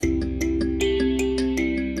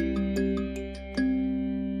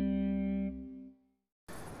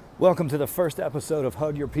Welcome to the first episode of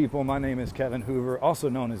Hug Your People. My name is Kevin Hoover, also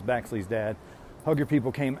known as Baxley's dad. Hug Your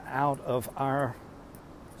People came out of our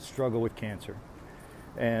struggle with cancer.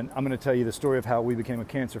 And I'm going to tell you the story of how we became a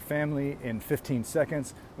cancer family in 15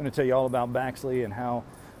 seconds. I'm going to tell you all about Baxley and how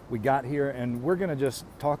we got here. And we're going to just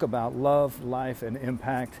talk about love, life, and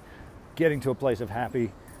impact, getting to a place of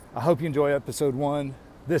happy. I hope you enjoy episode 1.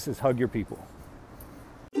 This is Hug Your People.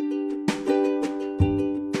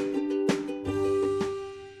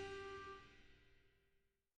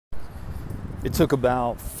 It took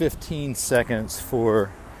about 15 seconds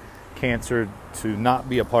for cancer to not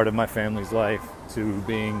be a part of my family's life to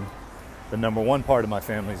being the number one part of my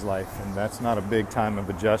family's life, and that's not a big time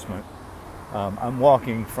of adjustment. I'm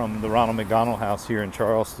walking from the Ronald McDonald House here in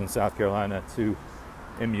Charleston, South Carolina, to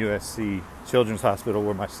MUSC Children's Hospital,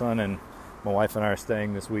 where my son and my wife and I are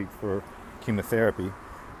staying this week for chemotherapy.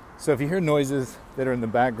 So if you hear noises that are in the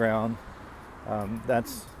background,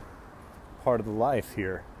 that's part of the life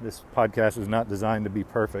here. This podcast is not designed to be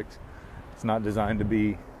perfect. It's not designed to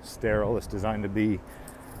be sterile. It's designed to be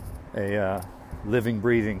a living,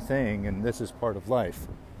 breathing thing, and this is part of life.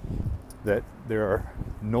 That there are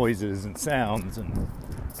noises and sounds and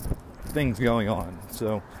things going on.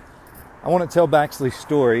 So I want to tell Baxley's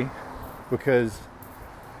story because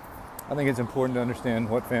I think it's important to understand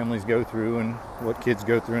what families go through and what kids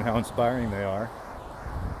go through and how inspiring they are.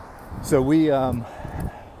 So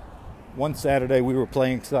one Saturday we were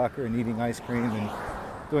playing soccer and eating ice cream and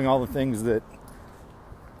doing all the things that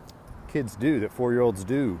kids do, that 4-year-olds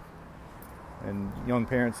do, and young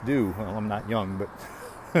parents do. Well, I'm not young,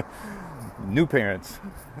 but new parents.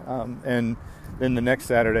 And then the next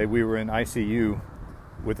Saturday we were in ICU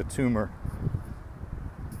with a tumor.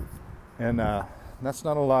 And that's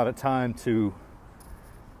not a lot of time to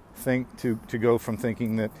think, to go from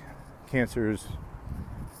thinking that cancer is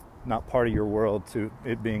not part of your world to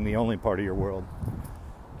it being the only part of your world.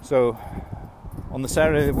 So on the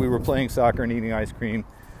Saturday that we were playing soccer and eating ice cream,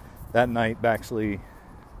 that night Baxley,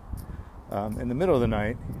 in the middle of the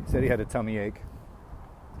night, said he had a tummy ache.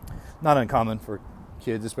 Not uncommon for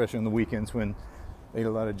kids, especially on the weekends when they ate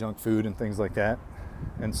a lot of junk food and things like that.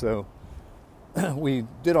 And so we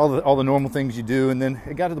did all the normal things you do, and then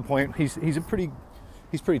it got to the point he's pretty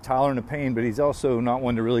tolerant of pain, but he's also not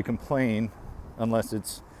one to really complain unless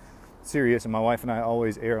it's serious, and my wife and I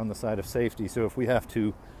always err on the side of safety. So if we have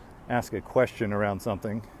to ask a question around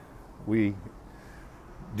something, we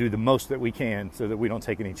do the most that we can so that we don't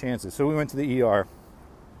take any chances. So we went to the ER.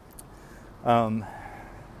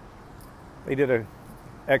 They did a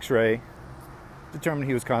x-ray, determined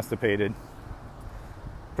he was constipated,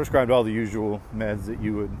 prescribed all the usual meds that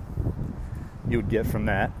you would get from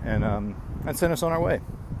that, and sent us on our way.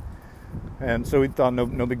 And so we thought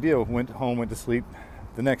no big deal. Went home, went to sleep.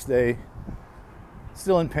 The next day,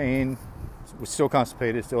 still in pain, was still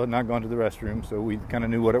constipated, still had not gone to the restroom, so we kind of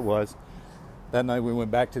knew what it was. That night we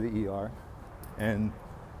went back to the ER, and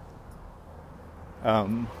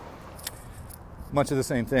much of the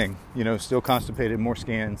same thing, still constipated, more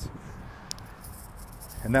scans.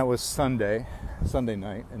 And that was Sunday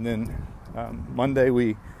night. And then Monday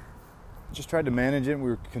we just tried to manage it.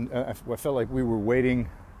 I felt like we were waiting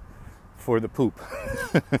for the poop.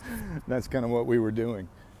 That's kind of what we were doing,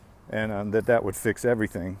 and that would fix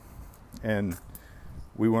everything. And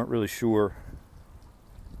we weren't really sure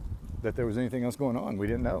that there was anything else going on. We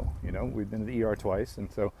didn't know. We'd been to the ER twice,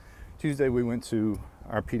 and so Tuesday we went to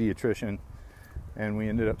our pediatrician, and we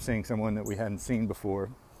ended up seeing someone that we hadn't seen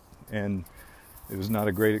before, and it was not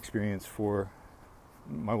a great experience for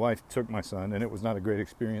my wife. Took my son, and it was not a great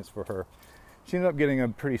experience for her. She ended up getting a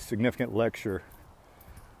pretty significant lecture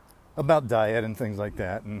about diet and things like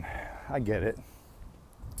that, and I get it.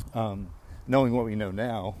 Knowing what we know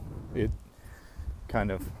now, it kind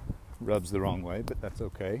of rubs the wrong way, but that's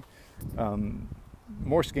okay.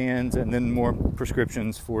 More scans and then more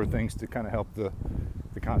prescriptions for things to kind of help the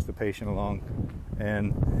constipation along.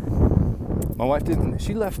 And my wife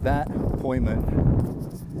she left that appointment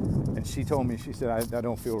and she told me, she said, I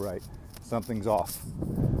don't feel right. Something's off.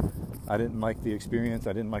 I didn't like the experience.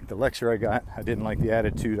 I didn't like the lecture I got. I didn't like the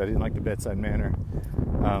attitude. I didn't like the bedside manner.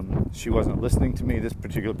 She wasn't listening to me. This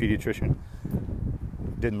particular pediatrician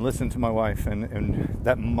didn't listen to my wife, and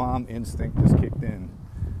that mom instinct just kicked in.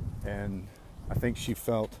 And I think she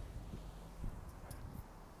felt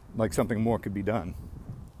like something more could be done.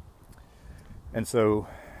 And so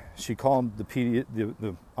she called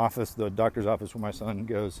the office, the doctor's office where my son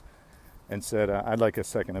goes, and said, I'd like a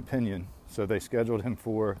second opinion. So they scheduled him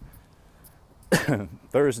for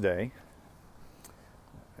Thursday.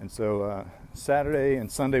 And so Saturday and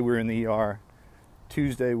Sunday we were in the ER.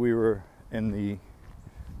 Tuesday we were in the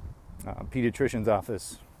pediatrician's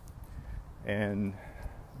office, and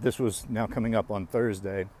this was now coming up on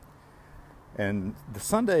Thursday. And the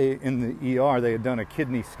Sunday in the ER, they had done a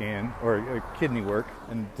kidney scan or a kidney work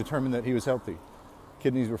and determined that he was healthy.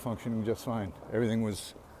 Kidneys were functioning just fine. Everything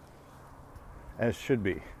was as should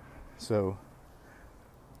be. So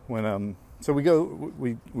when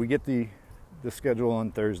we get the schedule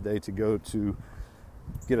on Thursday to go to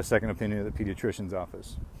get a second opinion at the pediatrician's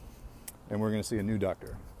office, and we're going to see a new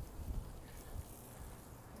doctor.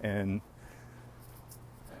 And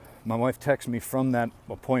my wife texted me from that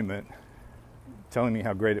appointment telling me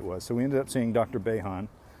how great it was. So we ended up seeing Dr. Behan,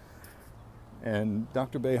 and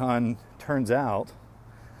Dr. Behan, turns out,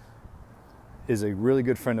 is a really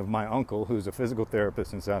good friend of my uncle, who's a physical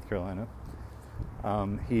therapist in South Carolina.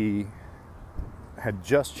 He had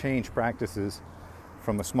just changed practices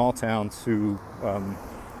from a small town to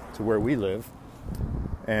where we live,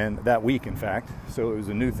 and that week, in fact. So it was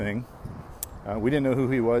a new thing. We didn't know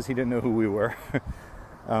who he was. He didn't know who we were.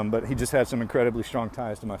 But he just had some incredibly strong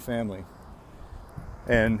ties to my family.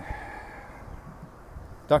 And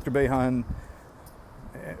Dr. Behan,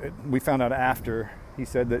 we found out after, he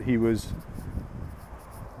said that he was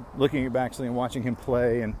looking at Baxley and watching him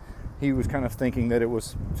play, and he was kind of thinking that it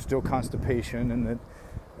was still constipation and that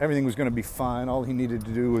everything was going to be fine. All he needed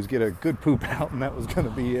to do was get a good poop out, and that was going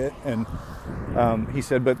to be it. And he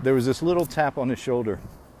said, but there was this little tap on his shoulder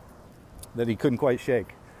that he couldn't quite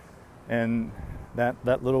shake. And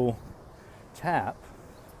that little tap,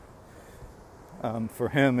 for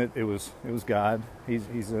him, it was God.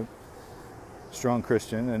 He's a strong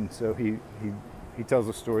Christian, and so he tells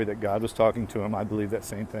a story that God was talking to him. I believe that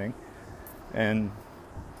same thing. And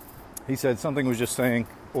he said something was just saying,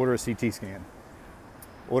 order a CT scan.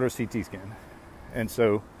 Order a CT scan. And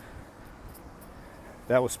so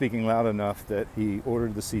that was speaking loud enough that he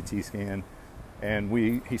ordered the CT scan, and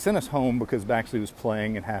he sent us home because Baxley was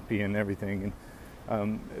playing and happy and everything. And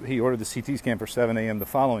he ordered the CT scan for 7 a.m. the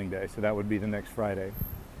following day, so that would be the next Friday.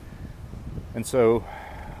 And so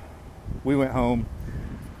we went home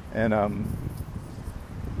and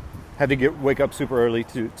had to wake up super early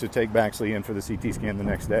to take Baxley in for the CT scan the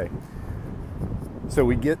next day. So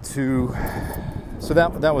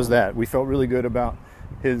that was that. We felt really good about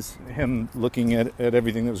him looking at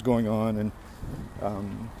everything that was going on, and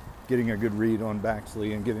getting a good read on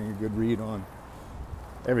Baxley and getting a good read on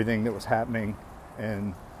everything that was happening.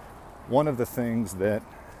 And one of the things that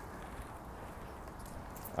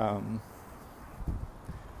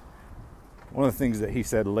he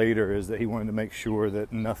said later is that he wanted to make sure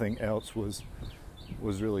that nothing else was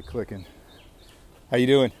really clicking. How you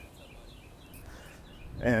doing?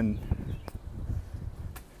 And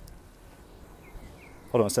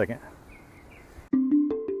hold on a second.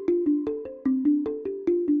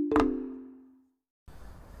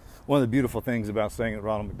 One of the beautiful things about staying at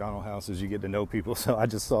Ronald McDonald House is you get to know people. So I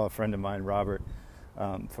just saw a friend of mine, Robert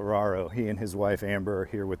Ferraro. He and his wife Amber are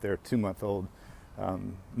here with their 2-month-old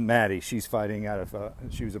Maddie. She's fighting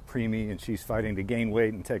she was a preemie, and she's fighting to gain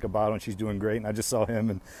weight and take a bottle, and she's doing great. And I just saw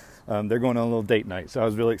him, and they're going on a little date night. So I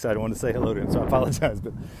was really excited. I wanted to say hello to him, so I apologize.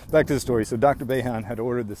 But back to the story. So Dr. Behan had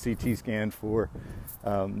ordered the CT scan for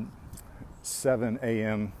 7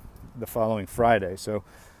 a.m. the following Friday. So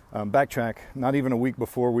backtrack, not even a week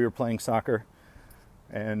before, we were playing soccer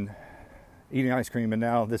and eating ice cream, and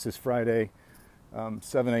now this is Friday,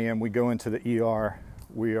 7 a.m. We go into the ER.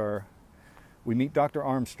 We meet Dr.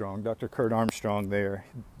 Armstrong, Dr. Kurt Armstrong there.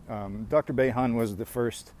 Dr. Behan was the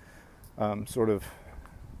first sort of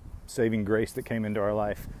saving grace that came into our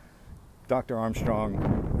life. Dr.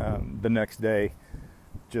 Armstrong, the next day,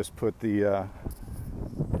 just put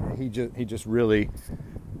he just really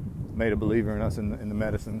made a believer in us in the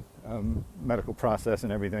medicine, medical process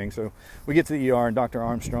and everything. So we get to the ER, and Dr.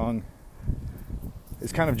 Armstrong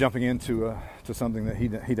is kind of jumping into to something that he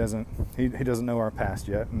doesn't know our past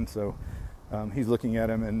yet, and so he's looking at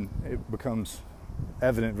him, and it becomes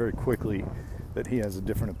evident very quickly that he has a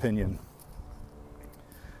different opinion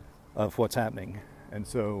of what's happening. And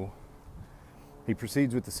so he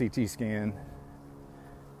proceeds with the CT scan.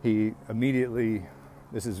 He immediately,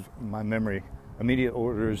 this is my memory,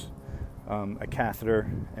 orders a catheter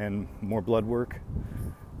and more blood work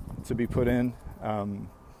to be put in.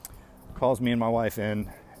 Calls me and my wife in,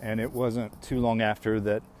 and it wasn't too long after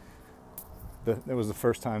that that was the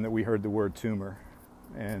first time that we heard the word tumor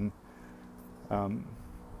and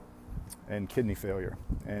kidney failure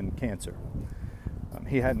and cancer.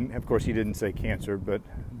 He didn't say cancer, but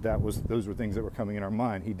those were things that were coming in our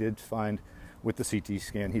mind. He did find, with the CT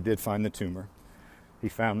scan, he did find the tumor. He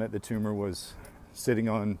found that the tumor was sitting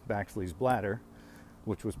on Baxley's bladder,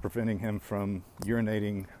 which was preventing him from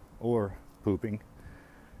urinating or pooping.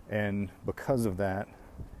 And because of that,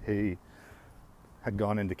 he had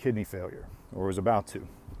gone into kidney failure, or was about to.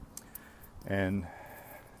 And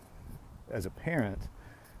as a parent,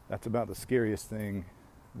 that's about the scariest thing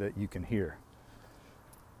that you can hear.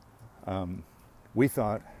 We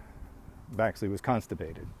thought Baxley was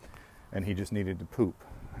constipated and he just needed to poop.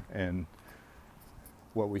 And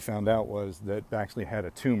what we found out was that Baxley had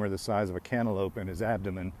a tumor the size of a cantaloupe in his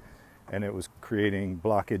abdomen, and it was creating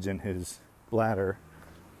blockage in his bladder,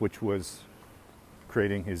 which was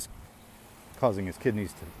causing his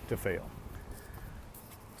kidneys to fail.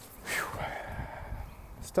 Whew.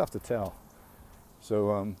 It's tough to tell.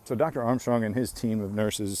 So Dr. Armstrong and his team of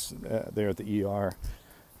nurses there at the ER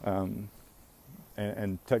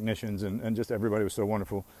and technicians and just everybody was so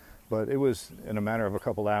wonderful. But it was in a matter of a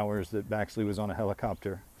couple hours that Baxley was on a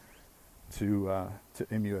helicopter to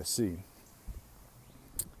MUSC.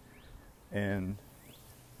 And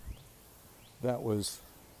that was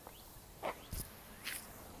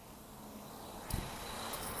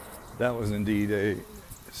indeed a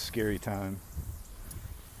scary time.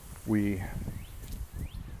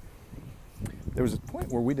 There was a point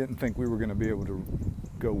where we didn't think we were going to be able to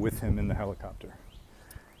go with him in the helicopter.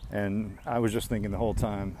 And I was just thinking the whole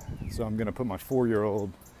time, so I'm going to put my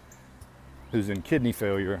 4-year-old who's in kidney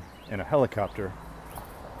failure in a helicopter,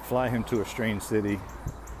 fly him to a strange city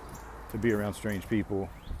to be around strange people,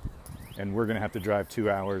 and we're going to have to drive 2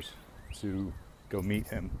 hours to go meet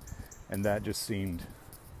him. And that just seemed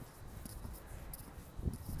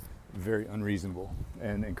very unreasonable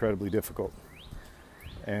and incredibly difficult.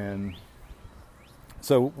 And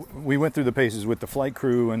so we went through the paces with the flight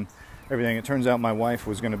crew and everything. It turns out my wife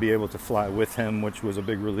was going to be able to fly with him, which was a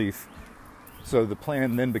big relief. So the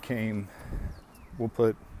plan then became, we'll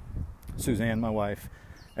put Suzanne, my wife,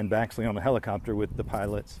 and Baxley on the helicopter with the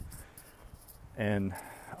pilots, and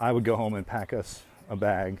I would go home and pack us a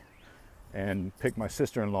bag and pick my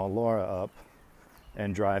sister-in-law Laura up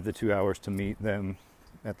and drive the 2 hours to meet them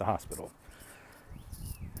at the hospital.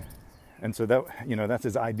 And so that's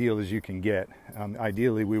as ideal as you can get.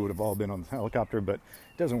 Ideally, we would have all been on the helicopter, but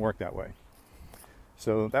it doesn't work that way.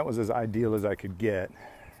 So that was as ideal as I could get.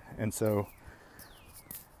 And so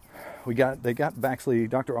they got Baxley,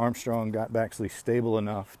 Dr. Armstrong got Baxley stable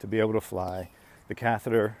enough to be able to fly. The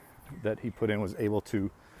catheter that he put in was able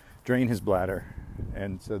to drain his bladder,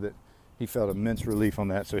 and so that he felt immense relief on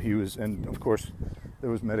that. So he was, and of course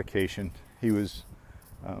there was medication. He was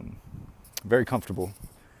very comfortable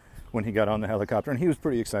when he got on the helicopter, and he was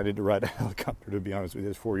pretty excited to ride a helicopter, to be honest with you.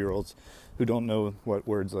 There's 4-year-olds who don't know what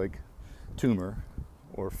words like tumor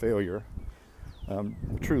or failure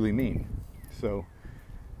truly mean. So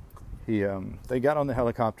they got on the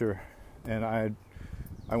helicopter, and I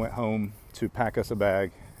went home to pack us a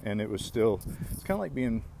bag, and it's kind of like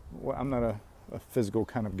being, well, I'm not a physical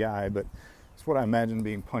kind of guy, but it's what I imagine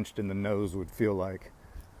being punched in the nose would feel like.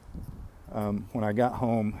 When I got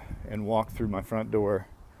home and walked through my front door,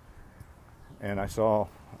 and I saw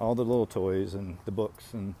all the little toys and the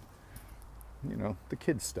books and, the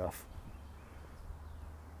kids' stuff,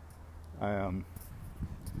 I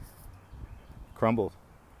crumbled.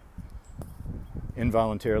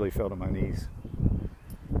 Involuntarily fell to my knees.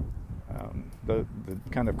 The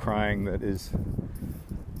kind of crying that is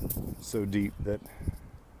so deep that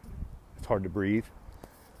it's hard to breathe.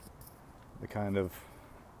 The kind of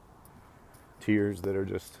tears that are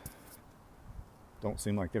just don't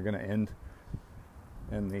seem like they're going to end.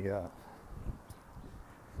 And the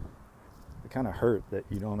kind of hurt that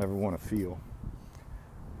you don't ever want to feel,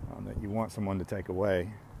 that you want someone to take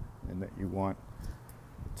away, and that you want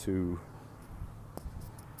to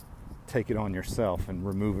take it on yourself and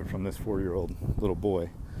remove it from this 4-year-old little boy.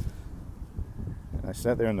 And I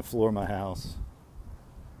sat there on the floor of my house,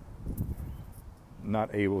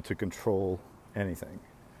 not able to control anything.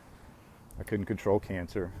 I couldn't control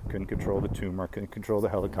cancer, couldn't control the tumor, couldn't control the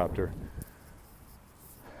helicopter.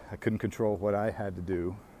 I couldn't control what I had to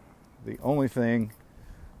do. The only thing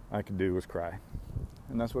I could do was cry.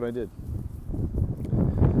 And that's what I did.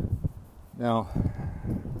 Now,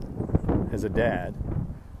 as a dad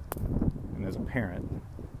and as a parent,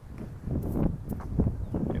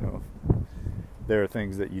 there are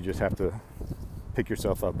things that you just have to pick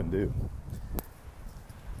yourself up and do.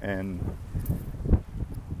 And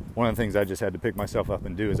one of the things I just had to pick myself up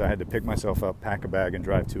and do is I had to pick myself up, pack a bag, and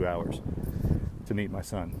drive 2 hours to meet my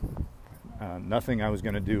son. Nothing I was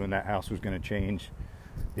going to do in that house was going to change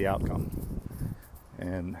the outcome.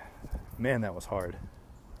 And man, that was hard.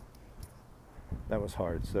 That was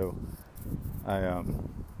hard. So I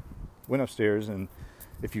went upstairs, and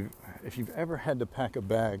if you've ever had to pack a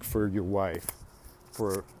bag for your wife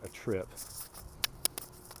for a trip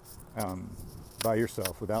by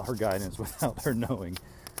yourself, without her guidance, without her knowing,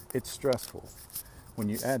 it's stressful. When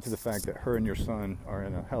you add to the fact that her and your son are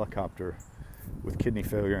in a helicopter with kidney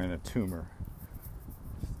failure and a tumor,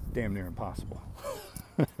 it's damn near impossible.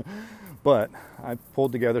 But I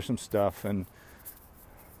pulled together some stuff and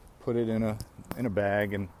put it in a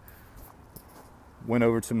bag and went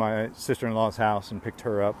over to my sister-in-law's house and picked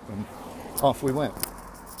her up, and off we went.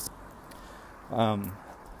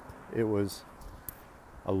 It was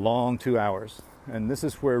a long 2 hours, and this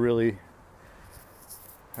is where really,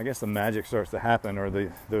 I guess, the magic starts to happen, or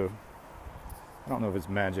the I don't know if it's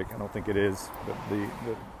magic, I don't think it is, but the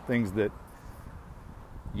things that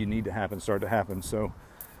you need to happen start to happen. So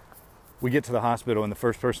we get to the hospital, and the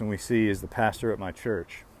first person we see is the pastor at my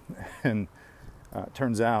church. And it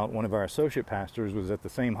turns out one of our associate pastors was at the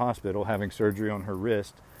same hospital having surgery on her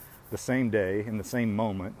wrist the same day, in the same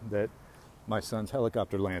moment that my son's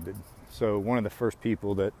helicopter landed. So one of the first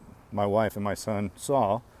people that my wife and my son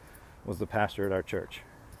saw was the pastor at our church,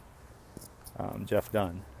 Jeff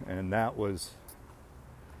Dunn. And that was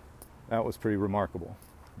pretty remarkable,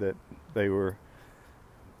 that they were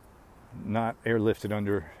not airlifted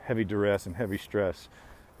under heavy duress and heavy stress,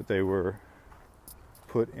 but they were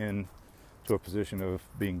put into a position of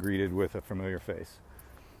being greeted with a familiar face.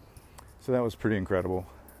 So that was pretty incredible.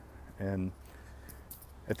 And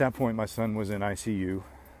at that point, my son was in ICU.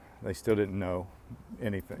 They still didn't know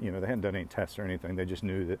anything. They hadn't done any tests or anything. They just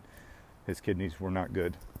knew that his kidneys were not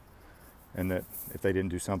good, and that if they didn't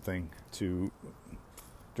do something to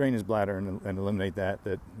drain his bladder and eliminate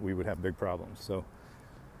that we would have big problems. So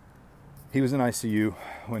he was in ICU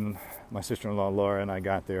when my sister-in-law Laura and I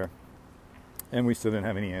got there, and we still didn't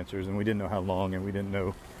have any answers, and we didn't know how long, and we didn't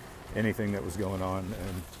know anything that was going on.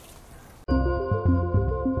 And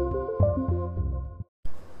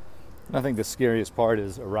I think the scariest part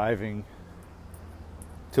is arriving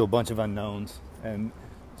to a bunch of unknowns. And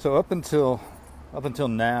so up until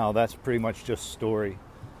now, that's pretty much just story.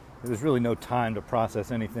 There's really no time to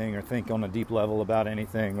process anything or think on a deep level about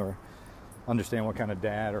anything or understand what kind of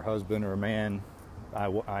dad or husband or man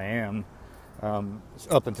I am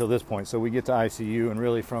up until this point. So we get to ICU, and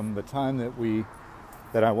really from the time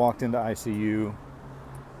that I walked into ICU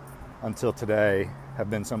until today have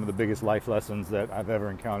been some of the biggest life lessons that I've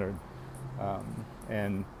ever encountered.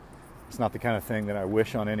 And it's not the kind of thing that I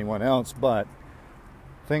wish on anyone else, but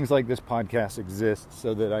things like this podcast exist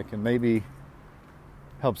so that I can maybe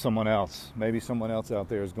help someone else. Maybe someone else out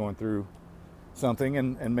there is going through something,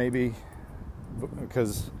 and maybe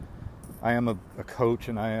because I am a coach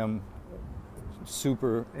and I am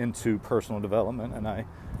super into personal development and I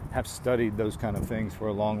have studied those kind of things for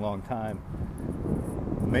a long, long time,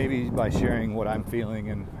 maybe by sharing what I'm feeling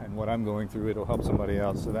and what I'm going through, it'll help somebody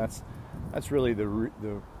else. So that's really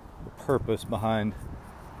the purpose behind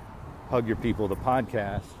Hug Your People, the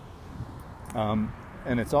podcast.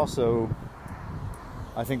 And it's also,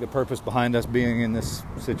 I think, the purpose behind us being in this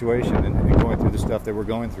situation and going through the stuff that we're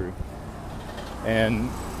going through. And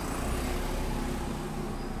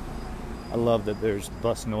I love that there's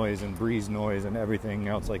bus noise and breeze noise and everything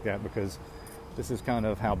else like that, because this is kind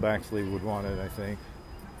of how Baxley would want it, I think.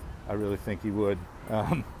 I really think he would.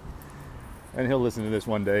 And he'll listen to this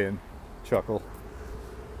one day and chuckle.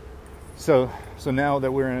 So now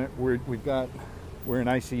that we're in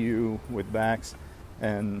ICU with Bax,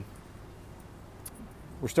 and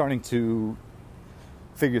we're starting to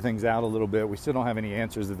figure things out a little bit. We still don't have any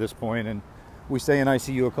answers at this point, and we stay in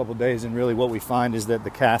ICU a couple days, and really what we find is that the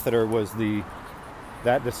catheter was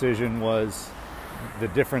that decision was the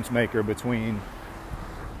difference maker between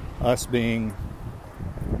us being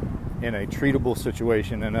in a treatable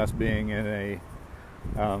situation and us being in a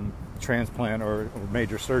transplant or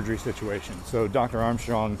major surgery situation. So Dr.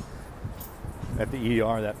 Armstrong at the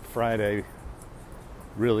ER that Friday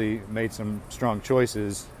really made some strong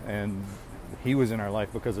choices, and he was in our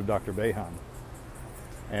life because of Dr. Behan.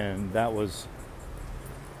 And those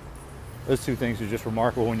two things are just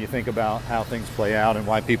remarkable when you think about how things play out and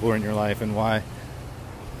why people are in your life and why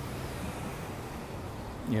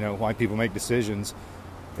people make decisions.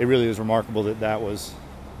 It really is remarkable that was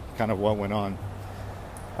kind of what went on.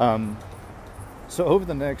 So over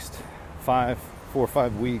the next 4 or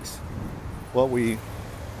 5 weeks, what we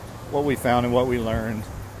found and what we learned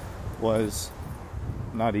was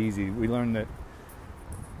not easy. We learned that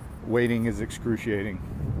waiting is excruciating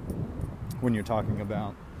when you're talking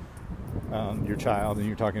about your child and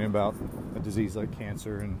you're talking about a disease like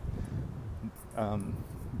cancer, and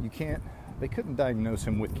they couldn't diagnose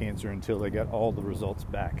him with cancer until they got all the results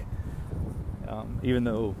back, even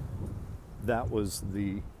though that was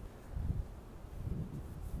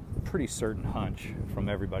pretty certain hunch from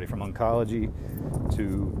everybody, from oncology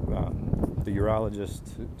to the urologist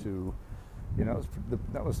to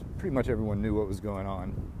that was pretty much everyone knew what was going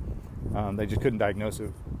on. They just couldn't diagnose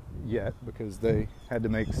it yet because they had to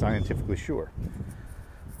make scientifically sure.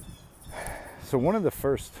 So one of the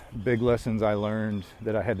first big lessons I learned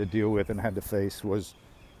that I had to deal with and had to face was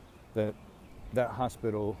that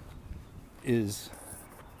hospital it's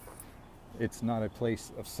not a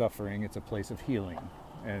place of suffering, it's a place of healing.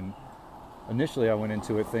 And initially I went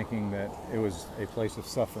into it thinking that it was a place of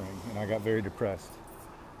suffering, and I got very depressed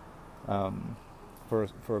for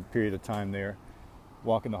a period of time there,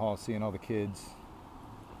 walking the hall, seeing all the kids,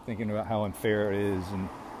 thinking about how unfair it is and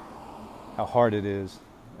how hard it is,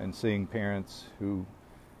 and seeing parents who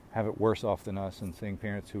have it worse off than us, and seeing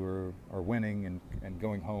parents who are winning and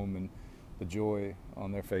going home, and the joy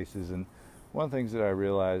on their faces. And one of the things that I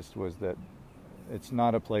realized was that it's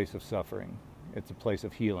not a place of suffering, it's a place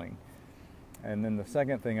of healing. And then the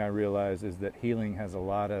second thing I realized is that healing has a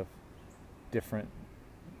lot of different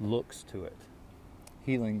looks to it.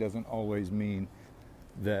 Healing doesn't always mean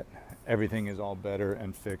that everything is all better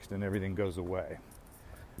and fixed and everything goes away.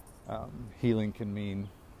 Healing can mean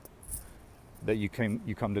that you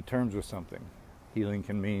come to terms with something.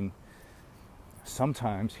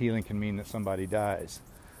 Sometimes healing can mean that somebody dies.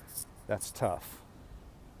 That's tough,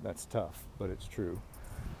 but it's true.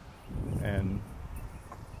 And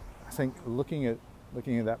I think looking at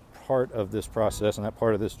that part of this process and that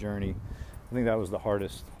part of this journey, I think that was the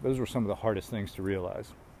hardest. Those were some of the hardest things to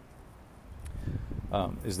realize.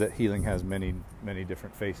 Is that healing has many, many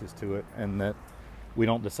different faces to it, and that we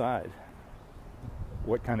don't decide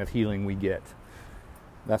what kind of healing we get.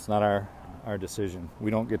 That's not our decision.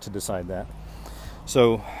 We don't get to decide that.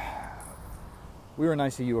 So we were in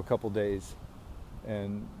ICU a couple days,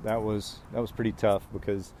 and that was pretty tough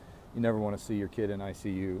because you never want to see your kid in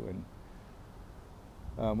ICU.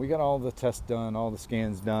 And we got all the tests done, all the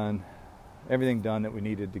scans done, everything done that we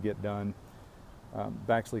needed to get done.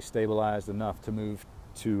 Baxley stabilized enough to move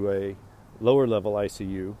to a lower level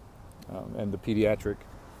ICU and the pediatric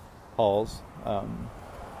halls.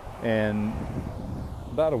 And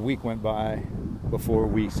about a week went by before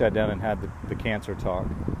we sat down and had the cancer talk.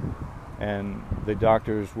 And the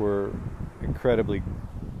doctors were incredibly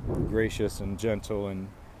gracious and gentle and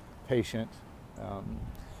patient.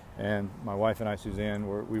 And my wife and I, Suzanne,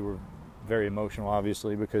 we were very emotional,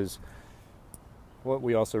 obviously, because what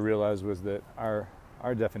we also realized was that our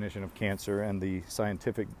definition of cancer and the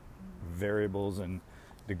scientific variables and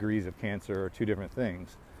degrees of cancer are two different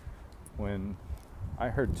things. When I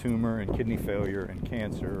heard tumor and kidney failure and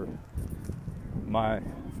cancer, my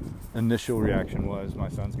initial reaction was my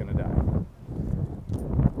son's going to die.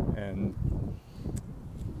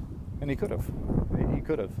 And he could have. He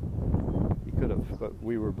could have. But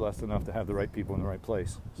we were blessed enough to have the right people in the right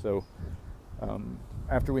place. So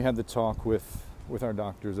after we had the talk with our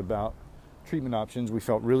doctors about treatment options, we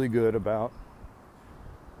felt really good about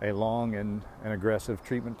a long and aggressive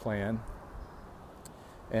treatment plan.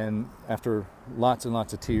 And after lots and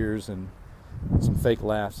lots of tears and some fake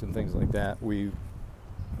laughs and things like that, we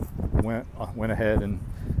went ahead and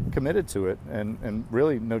committed to it, and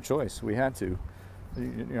really no choice. We had to.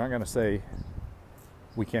 You're not going to say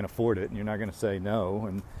we can't afford it, and you're not going to say no.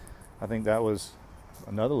 And I think that was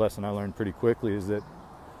another lesson I learned pretty quickly, is that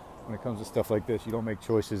when it comes to stuff like this, you don't make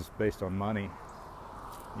choices based on money.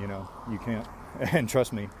 You can't. And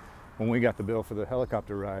trust me, when we got the bill for the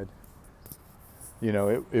helicopter ride,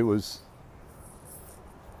 it was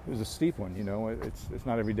a steep one. It's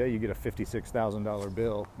not every day you get a $56,000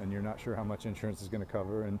 bill and you're not sure how much insurance is going to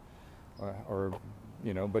cover, and or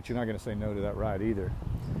but you're not going to say no to that ride either.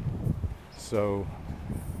 So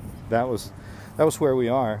that was where we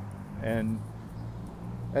are. And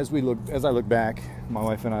as I look back, my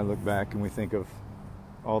wife and I look back and we think of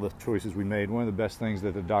all the choices we made. One of the best things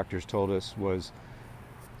that the doctors told us was,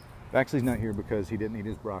 Baxley's not here because he didn't eat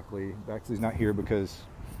his broccoli. Baxley's not here because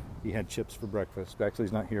he had chips for breakfast.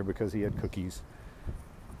 Baxley's not here because he had cookies.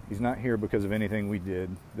 He's not here because of anything we did.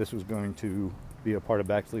 This was going to be a part of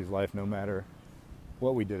Baxley's life no matter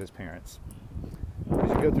what we did as parents. Because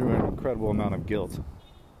you go through an incredible amount of guilt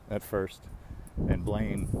at first, and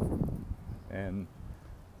blame, and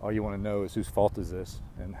all you want to know is whose fault is this,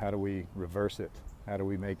 and how do we reverse it? How do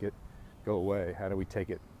we make it go away? How do we take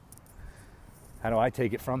it? How do I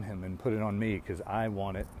take it from him and put it on me because I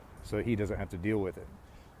want it so he doesn't have to deal with it?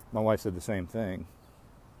 My wife said the same thing.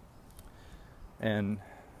 And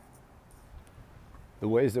the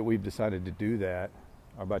ways that we've decided to do that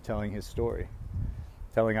are by telling his story,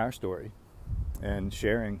 telling our story, and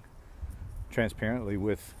sharing transparently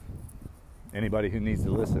with anybody who needs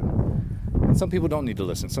to listen. And some people don't need to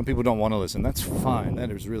listen. Some people don't want to listen. That's fine.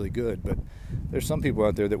 That is really good. But there's some people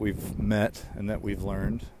out there that we've met and that we've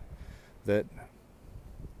learned that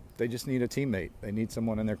they just need a teammate. They need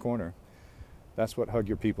someone in their corner. That's what Hug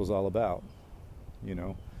Your People's all about. You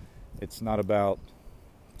know, it's not about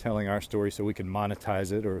telling our story so we can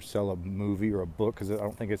monetize it or sell a movie or a book, because I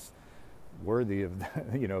don't think it's worthy of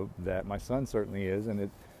that, that. My son certainly is, and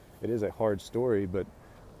it is a hard story. But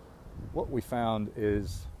what we found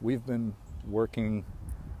is we've been working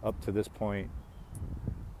up to this point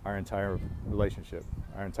our entire relationship,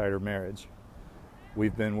 our entire marriage.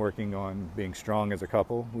 We've been working on being strong as a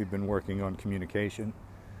couple. We've been working on communication.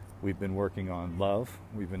 We've been working on love.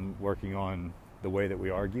 We've been working on the way that we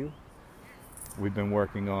argue. We've been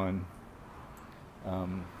working on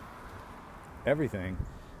everything.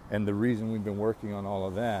 And the reason we've been working on all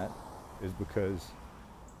of that is because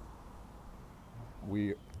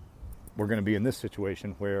we're going to be in this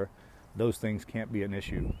situation where those things can't be an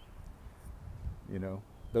issue.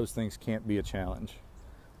 Those things can't be a challenge.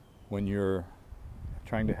 When you're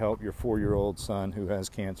trying to help your 4-year-old son who has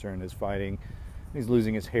cancer and is fighting, he's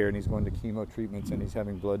losing his hair and he's going to chemo treatments and he's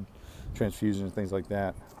having blood transfusions and things like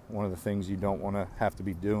that, one of the things you don't want to have to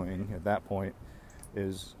be doing at that point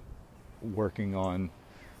is working on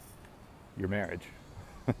your marriage.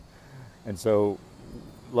 And so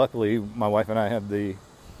luckily my wife and I have the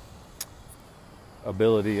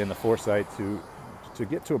ability and the foresight to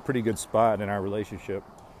get to a pretty good spot in our relationship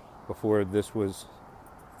before this was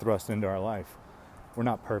thrust into our life. We're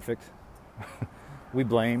not perfect. We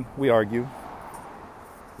blame, we argue,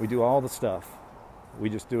 we do all the stuff. We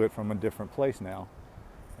just do it from a different place now.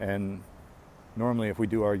 And normally if we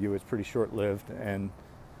do argue, it's pretty short-lived. And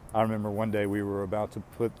I remember one day we were about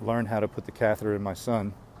to learn how to put the catheter in my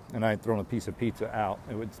son, and I had thrown a piece of pizza out.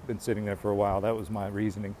 It had been sitting there for a while. That was my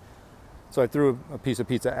reasoning. So I threw a piece of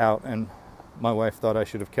pizza out, and my wife thought I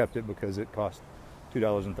should have kept it because it cost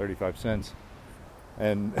 $2.35.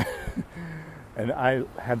 And and I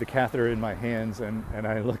had the catheter in my hands, and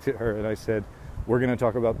I looked at her and I said, "We're going to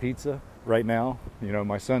talk about pizza right now."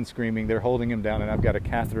 My son's screaming, they're holding him down, and I've got a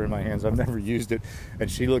catheter in my hands. I've never used it. And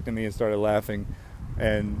she looked at me and started laughing,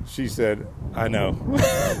 and she said, "I know."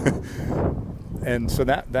 And so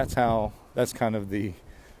that's kind of the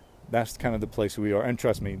place we are. And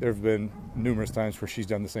trust me, there have been numerous times where she's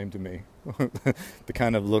done the same to me. The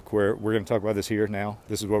kind of look where we're going to talk about this here now.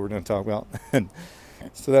 This is what we're going to talk about. And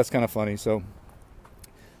so that's kind of funny. So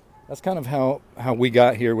that's kind of how we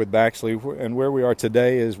got here with Baxley. And where we are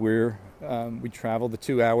today is we travel the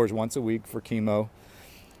 2 hours once a week for chemo.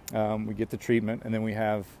 We get the treatment, and then we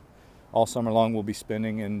have all summer long we'll be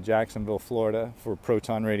spending in Jacksonville, Florida for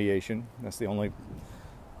proton radiation. That's the only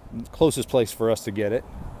closest place for us to get it.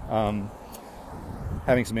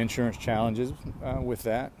 Having some insurance challenges with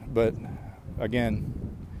that, but again,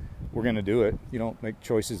 we're going to do it. You don't make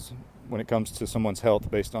choices when it comes to someone's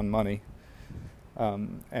health based on money.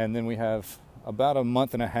 And then we have about a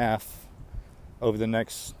month and a half over the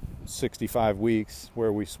next 65 weeks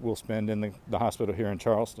where we'll spend in the hospital here in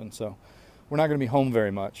Charleston. So we're not going to be home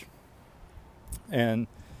very much. And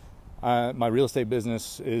my real estate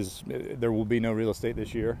business there will be no real estate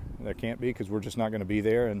this year. There can't be, because we're just not going to be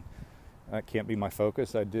there, and that can't be my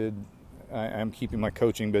focus. I'm keeping my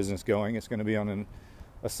coaching business going. It's going to be on an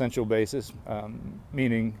essential basis,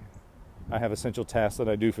 meaning I have essential tasks that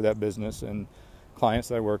I do for that business and clients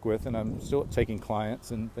that I work with, and I'm still taking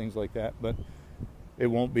clients and things like that, but it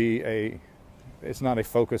won't be it's not a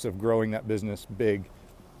focus of growing that business big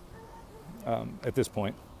at this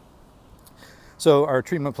point. So our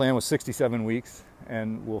treatment plan was 67 weeks,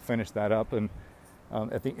 and we'll finish that up. And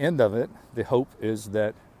at the end of it, the hope is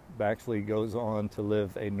that Baxley goes on to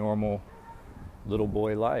live a normal little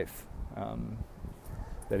boy life,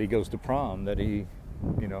 that he goes to prom, that he,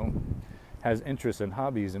 has interests and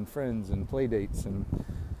hobbies and friends and play dates and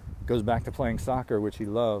goes back to playing soccer, which he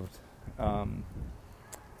loved.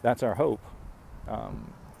 That's our hope.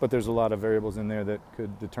 But there's a lot of variables in there that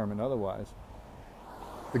could determine otherwise.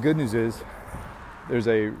 The good news is there's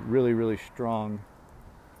a really, really strong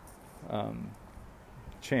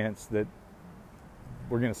chance that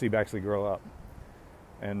we're going to see Baxley grow up.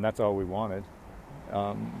 And that's all we wanted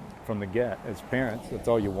from the get. As parents, that's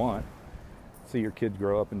all you want. See your kids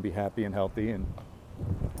grow up and be happy and healthy and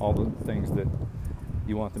all the things that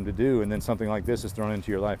you want them to do. And then something like this is thrown into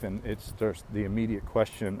your life, and it starts the immediate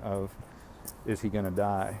question of, is he going to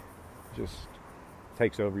die? Just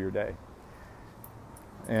takes over your day.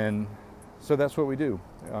 And so that's what we do.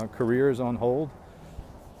 Career is on hold.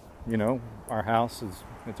 Our house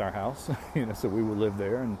it's our house, so we will live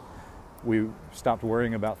there, and We stopped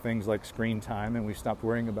worrying about things like screen time, and we stopped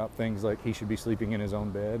worrying about things like he should be sleeping in his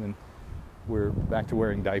own bed, and we're back to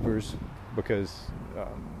wearing diapers because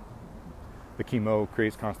the chemo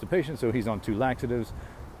creates constipation, so he's on 2 laxatives,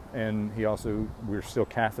 and we're still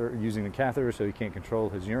using the catheter, so he can't control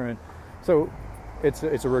his urine. So it's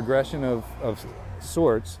a regression of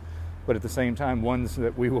sorts, but at the same time, ones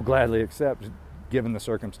that we will gladly accept given the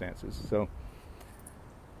circumstances. So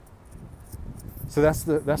that's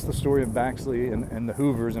the story of Baxley and the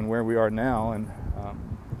Hoovers and where we are now. And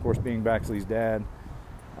of course, being Baxley's dad,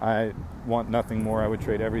 I want nothing more. I would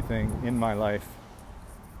trade everything in my life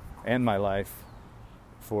and my life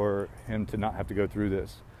for him to not have to go through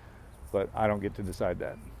this. But I don't get to decide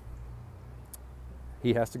that.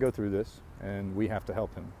 He has to go through this, and we have to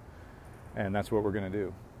help him. And that's what we're going to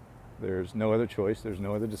do. There's no other choice. There's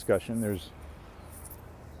no other discussion. There's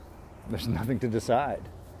nothing to decide.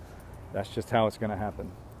 That's just how it's going to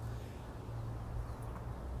happen.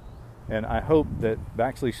 And I hope that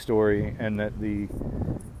Baxley's story and that the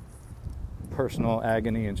personal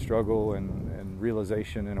agony and struggle and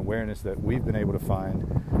realization and awareness that we've been able to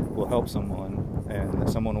find will help someone, and that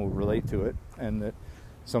someone will relate to it, and that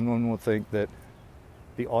someone will think that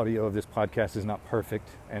the audio of this podcast is not perfect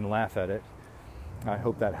and laugh at it. I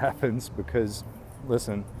hope that happens because,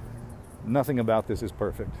 listen, nothing about this is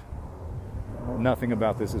perfect. Nothing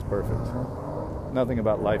about this is perfect. Nothing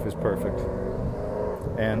about life is perfect.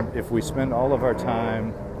 And if we spend all of our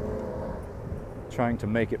time trying to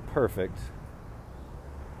make it perfect,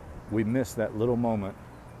 we miss that little moment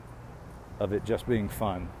of it just being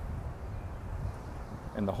fun.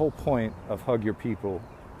 And the whole point of Hug Your People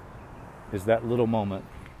is that little moment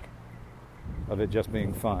of it just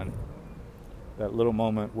being fun. That little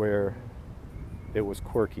moment where it was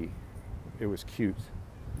quirky, it was cute,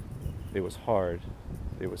 it was hard,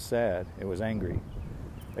 it was sad, it was angry.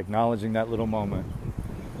 Acknowledging that little moment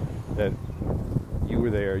that you were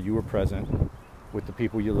there, you were present with the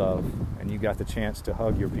people you love, and you got the chance to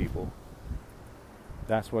hug your people.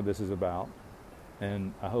 That's what this is about.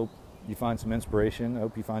 And I hope you find some inspiration. I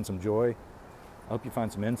hope you find some joy. I hope you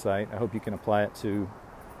find some insight. I hope you can apply it to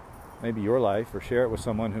maybe your life, or share it with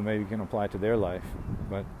someone who maybe can apply it to their life.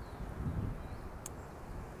 But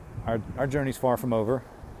our journey's far from over,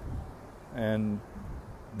 and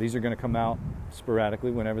these are going to come out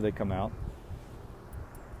sporadically whenever they come out.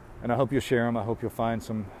 And I hope you'll share them. I hope you'll find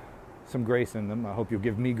some grace in them. I hope you'll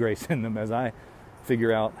give me grace in them as I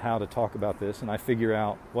figure out how to talk about this, and I figure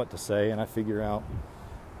out what to say, and I figure out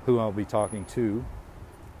who I'll be talking to.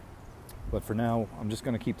 But for now, I'm just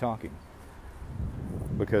going to keep talking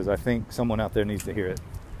because I think someone out there needs to hear it.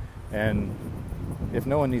 And if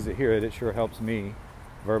no one needs to hear it, it sure helps me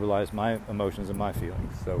verbalize my emotions and my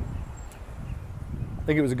feelings. So I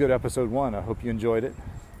think it was a good episode 1. I hope you enjoyed it.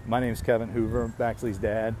 My name's Kevin Hoover, Baxley's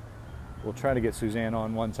dad. We'll try to get Suzanne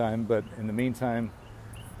on one time, but in the meantime,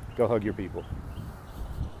 go hug your people.